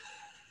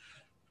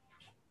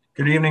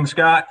Good evening,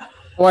 Scott.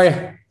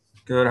 Boy,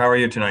 Good. How are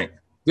you tonight?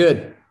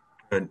 good.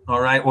 Good. All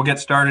right, we'll get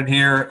started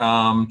here.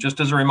 Just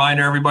as a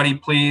reminder, everybody,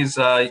 please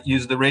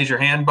use the raise your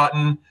hand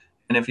button.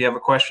 And if you have a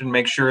question,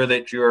 make sure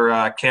that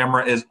your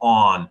camera is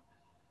on.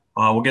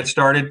 We'll get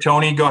started.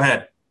 Tony, go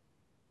ahead.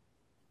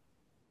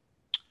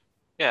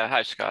 Yeah,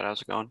 hi Scott,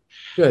 how's it going?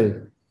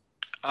 Good.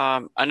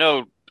 I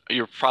know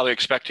you're probably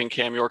expecting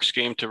Cam York's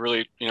game to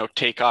really,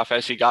 take off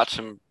as he got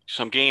some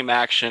game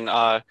action.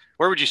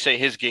 Where would you say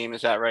his game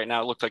is at right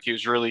now? It looked like he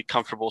was really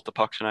comfortable with the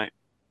puck tonight.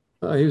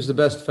 He was the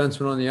best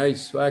defenseman on the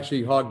ice. Well,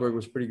 actually, Hogberg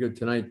was pretty good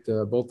tonight.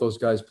 Both those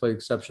guys played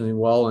exceptionally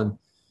well, and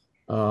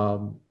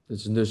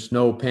there's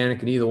no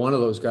panic in either one of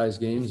those guys'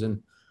 games.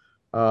 And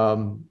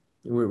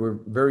we're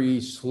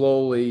very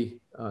slowly,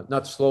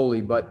 not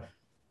slowly, but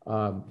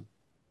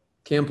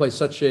Cam plays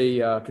such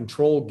a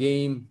controlled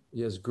game. He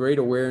has great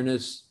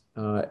awareness.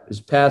 His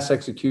pass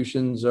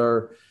executions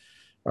are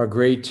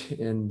great,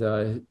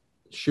 and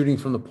shooting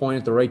from the point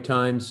at the right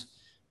times.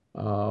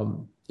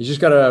 He's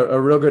just got a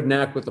real good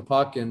knack with the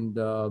puck, and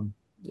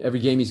every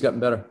game he's gotten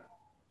better.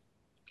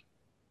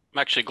 I'm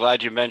actually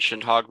glad you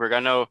mentioned Hogberg. I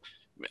know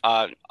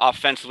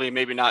offensively,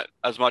 maybe not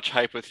as much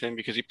hype with him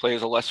because he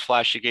plays a less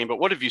flashy game, but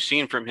what have you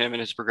seen from him in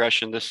his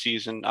progression this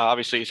season?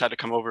 Obviously, he's had to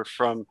come over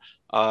from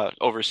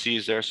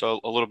overseas there, so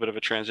a little bit of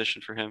a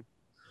transition for him.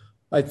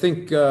 I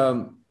think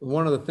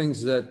one of the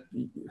things that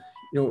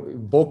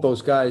both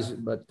those guys,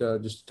 but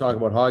just to talk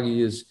about Hoggy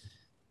is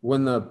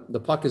when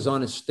the puck is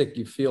on his stick,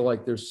 you feel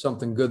like there's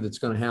something good that's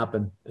going to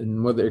happen,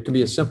 and whether it can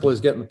be as simple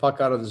as getting the puck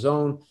out of the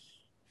zone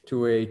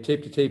to a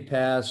tape-to-tape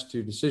pass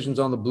to decisions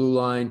on the blue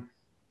line.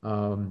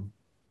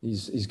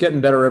 He's getting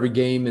better every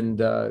game,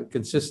 and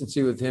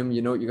consistency with him,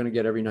 you know what you're going to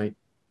get every night.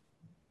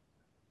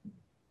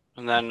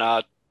 And then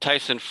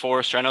Tyson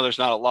Forster, I know there's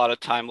not a lot of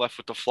time left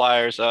with the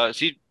Flyers. Is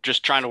he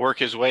just trying to work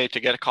his way to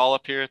get a call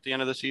up here at the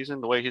end of the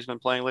season, the way he's been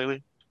playing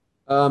lately?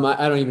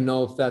 I don't even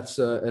know if that's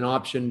an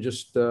option.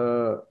 Just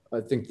I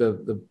think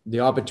the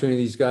opportunity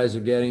these guys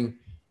are getting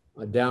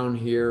down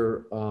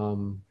here,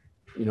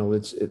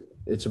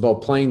 it's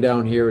about playing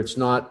down here. It's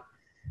not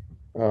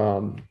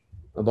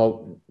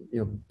about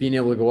being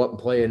able to go up and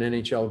play an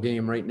NHL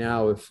game right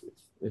now. If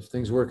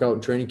things work out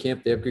in training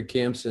camp, they have good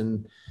camps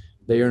and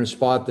they earn a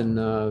spot, then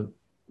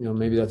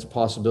maybe that's a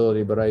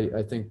possibility. But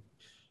I think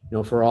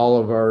for all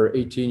of our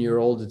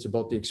 18-year-olds, it's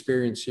about the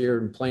experience here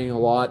and playing a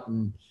lot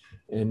and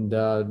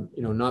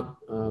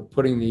not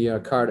putting the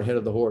cart ahead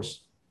of the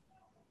horse.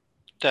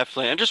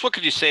 Definitely. And just what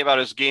could you say about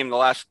his game the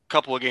last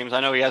couple of games? I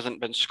know he hasn't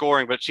been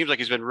scoring, but it seems like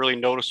he's been really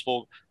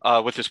noticeable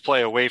with his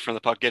play away from the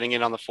puck, getting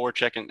in on the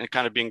forecheck and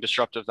kind of being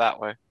disruptive that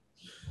way.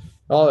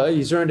 Well,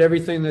 he's earned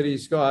everything that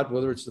he's got,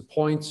 whether it's the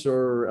points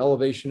or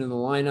elevation in the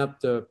lineup,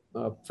 the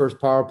first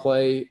power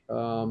play.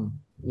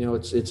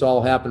 It's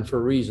all happened for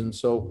a reason.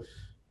 So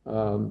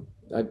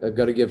I've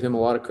got to give him a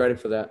lot of credit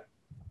for that.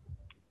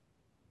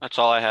 That's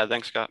all I had.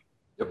 Thanks, Scott.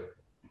 Yep.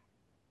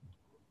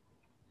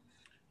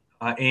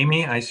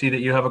 Amy, I see that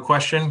you have a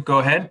question. Go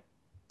ahead.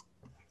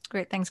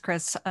 Great. Thanks,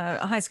 Chris.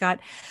 Hi, Scott.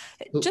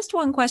 Just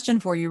one question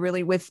for you,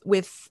 really, with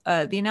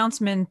the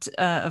announcement,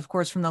 of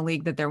course, from the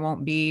league that there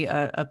won't be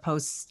a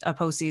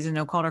postseason,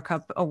 no Calder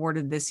Cup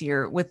awarded this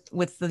year. With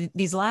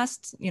these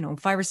last,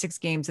 5 or 6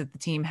 games that the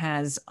team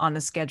has on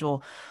the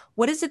schedule,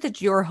 what is it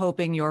that you're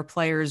hoping your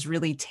players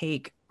really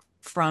take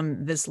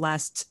from this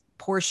last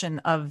portion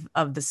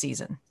of the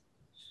season?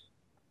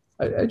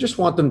 I just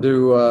want them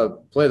to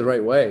play the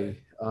right way.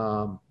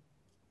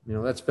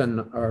 That's been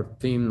our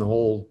theme the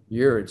whole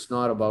year. It's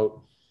not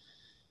about,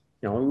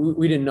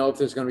 we didn't know if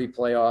there's going to be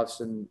playoffs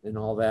and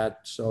all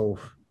that. So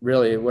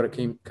really what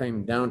it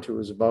came down to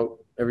was about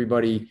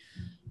everybody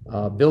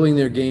building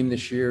their game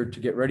this year to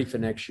get ready for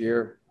next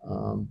year.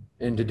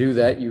 And to do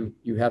that,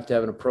 you have to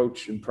have an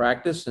approach in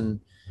practice and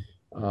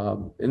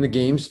in the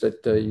games that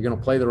you're going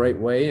to play the right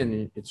way.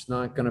 And it's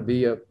not going to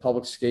be a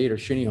public skate or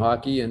shinny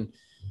hockey. And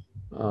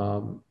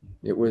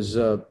it was,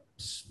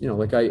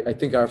 I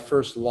think our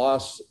first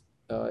loss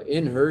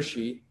in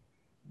Hershey,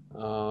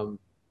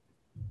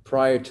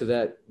 prior to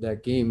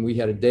that game, we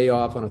had a day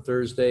off on a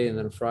Thursday, and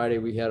then a Friday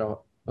we had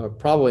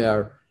probably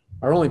our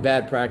only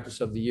bad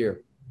practice of the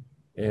year,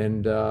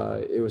 and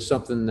it was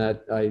something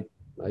that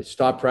I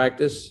stopped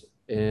practice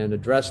and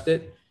addressed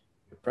it.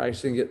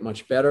 Practice didn't get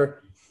much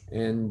better,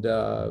 and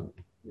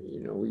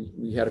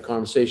we had a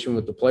conversation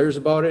with the players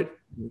about it,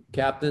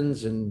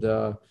 captains, and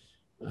to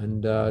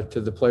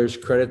the players'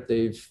 credit,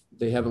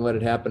 they haven't let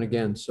it happen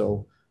again.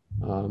 So.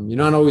 You're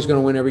not always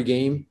going to win every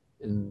game,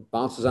 and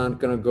bounces aren't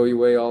going to go your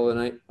way all the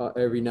night,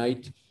 every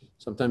night.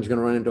 Sometimes you're going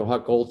to run into a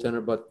hot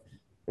goaltender, but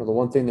the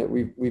one thing that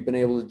we've been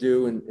able to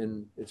do,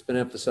 and it's been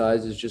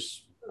emphasized, is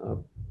just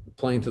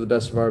playing to the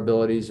best of our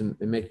abilities and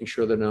making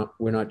sure that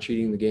we're not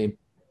cheating the game.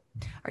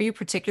 Are you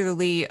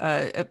particularly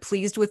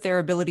pleased with their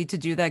ability to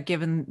do that,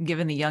 given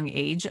the young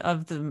age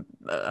of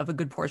a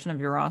good portion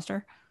of your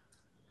roster?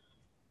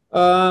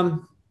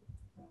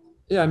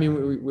 Yeah, I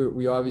mean,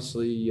 we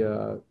obviously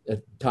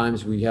at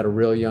times we had a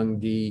real young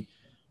D.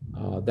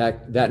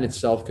 That in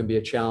itself can be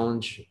a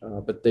challenge,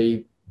 but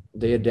they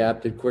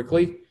adapted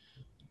quickly.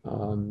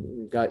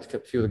 Guys, a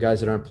few of the guys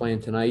that aren't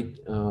playing tonight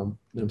that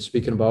I'm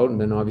speaking about, and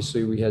then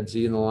obviously we had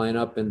Z in the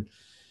lineup and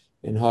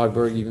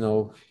Hogberg, even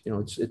though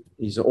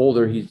he's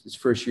older, he's his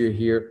first year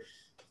here,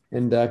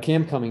 and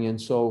Cam coming in.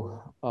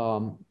 So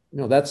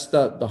that's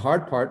the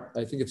hard part.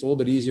 I think it's a little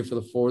bit easier for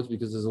the forwards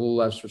because there's a little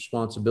less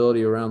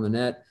responsibility around the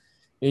net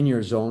in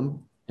your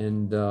zone,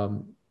 and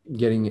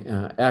getting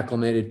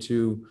acclimated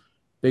to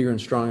bigger and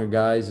stronger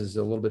guys is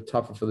a little bit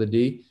tougher for the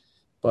D.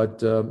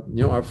 But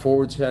our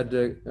forwards had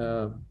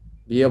to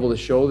be able to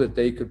show that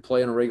they could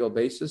play on a regular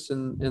basis,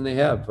 and they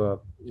have.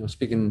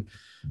 Speaking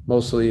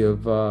mostly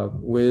of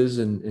Wiz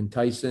and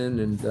Tyson,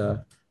 and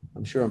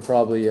I'm sure I'm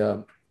probably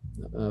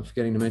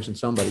forgetting to mention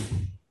somebody.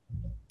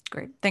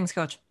 Great, thanks,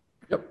 Coach.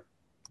 Yep.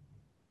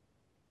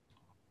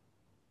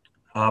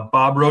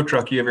 Bob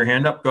Rotruck, you have your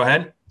hand up. Go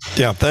ahead.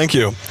 Yeah, thank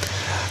you.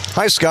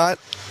 Hi, Scott.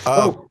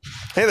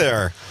 Hey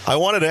there. I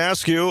wanted to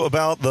ask you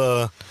about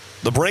the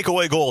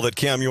breakaway goal that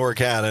Cam York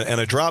had, and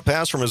a drop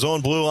pass from his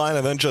own blue line,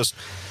 and then just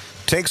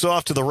takes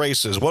off to the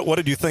races. What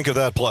did you think of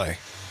that play?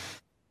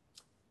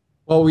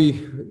 Well,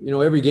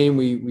 every game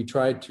we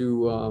try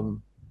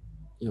to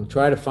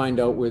find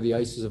out where the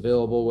ice is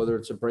available, whether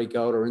it's a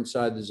breakout or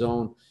inside the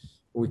zone.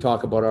 We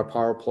talk about our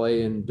power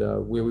play and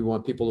where we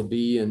want people to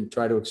be, and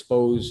try to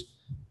expose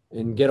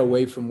and get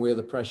away from where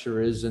the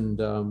pressure is. And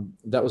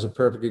that was a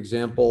perfect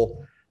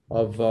example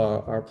of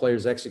our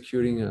players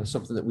executing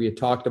something that we had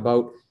talked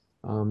about.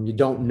 You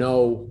don't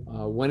know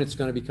when it's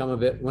going to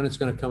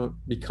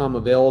become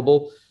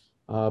available,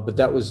 but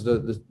that was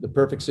the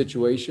perfect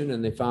situation,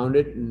 and they found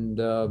it, and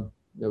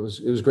it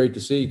was great to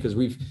see, because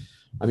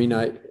I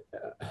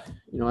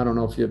don't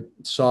know if you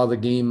saw the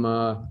game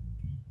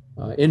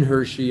in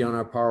Hershey on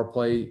our power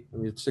play.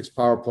 We had 6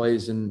 power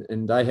plays,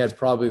 and I had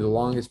probably the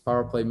longest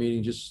power play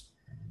meeting, just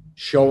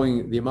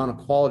showing the amount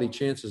of quality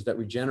chances that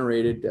we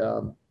generated,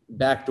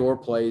 backdoor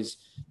plays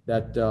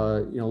that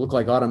look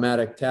like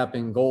automatic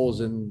tapping goals,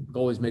 and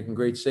goalies making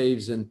great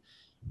saves. And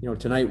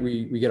tonight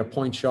we get a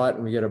point shot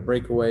and we get a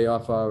breakaway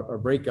off our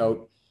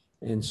breakout.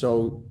 And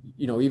so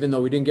even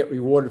though we didn't get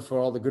rewarded for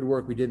all the good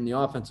work we did in the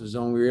offensive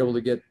zone, we were able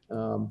to get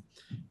some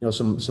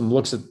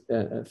looks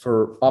at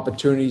for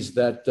opportunities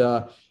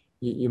that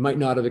you might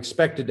not have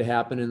expected to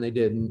happen, and they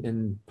did.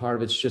 And part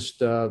of it's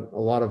just a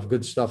lot of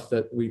good stuff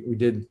that we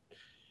did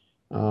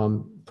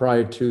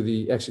prior to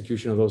the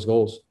execution of those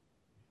goals.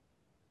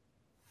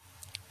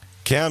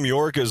 Cam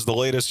York is the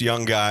latest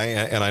young guy,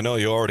 and I know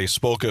you already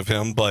spoke of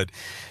him, but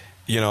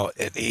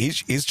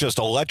he's just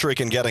electric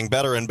and getting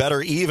better and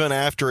better, even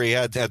after he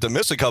had to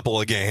miss a couple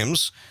of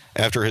games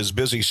after his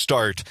busy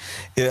start.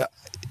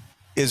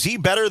 Is he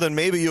better than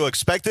maybe you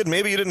expected?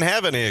 Maybe you didn't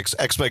have any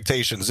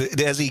expectations.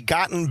 Has he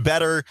gotten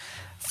better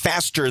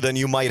faster than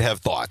you might have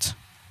thought?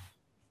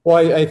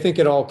 Well, I think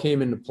it all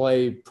came into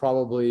play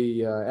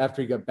probably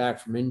after he got back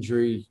from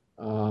injury,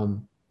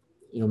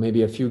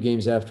 maybe a few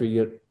games after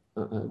he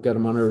got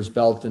him under his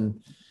belt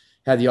and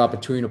had the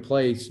opportunity to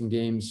play some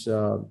games.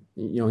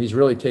 He's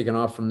really taken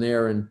off from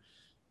there. And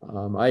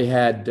I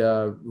had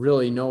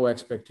really no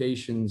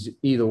expectations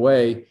either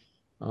way.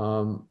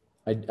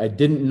 I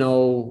didn't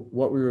know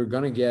what we were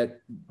going to get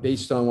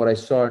based on what I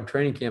saw in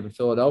training camp in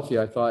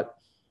Philadelphia. I thought,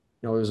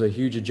 it was a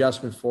huge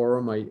adjustment for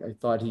him. I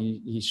thought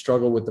he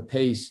struggled with the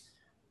pace.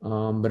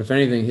 But if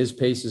anything, his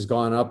pace has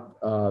gone up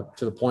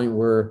to the point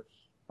where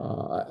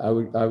I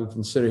would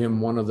consider him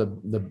one of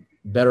the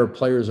better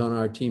players on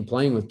our team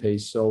playing with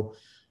pace. So,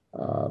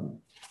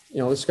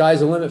 the sky's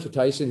the limit for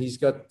Tyson. He's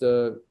got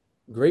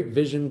great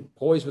vision,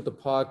 poised with the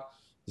puck.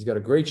 He's got a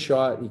great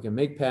shot. He can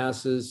make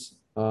passes.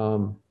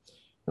 There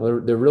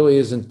really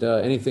isn't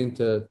anything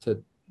to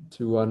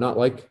not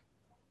like.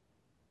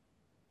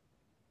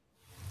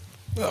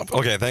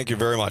 Okay, thank you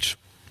very much.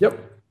 Yep.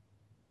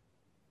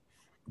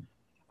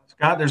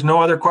 Scott, there's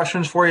no other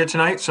questions for you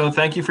tonight, so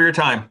thank you for your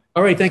time.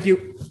 All right, thank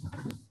you.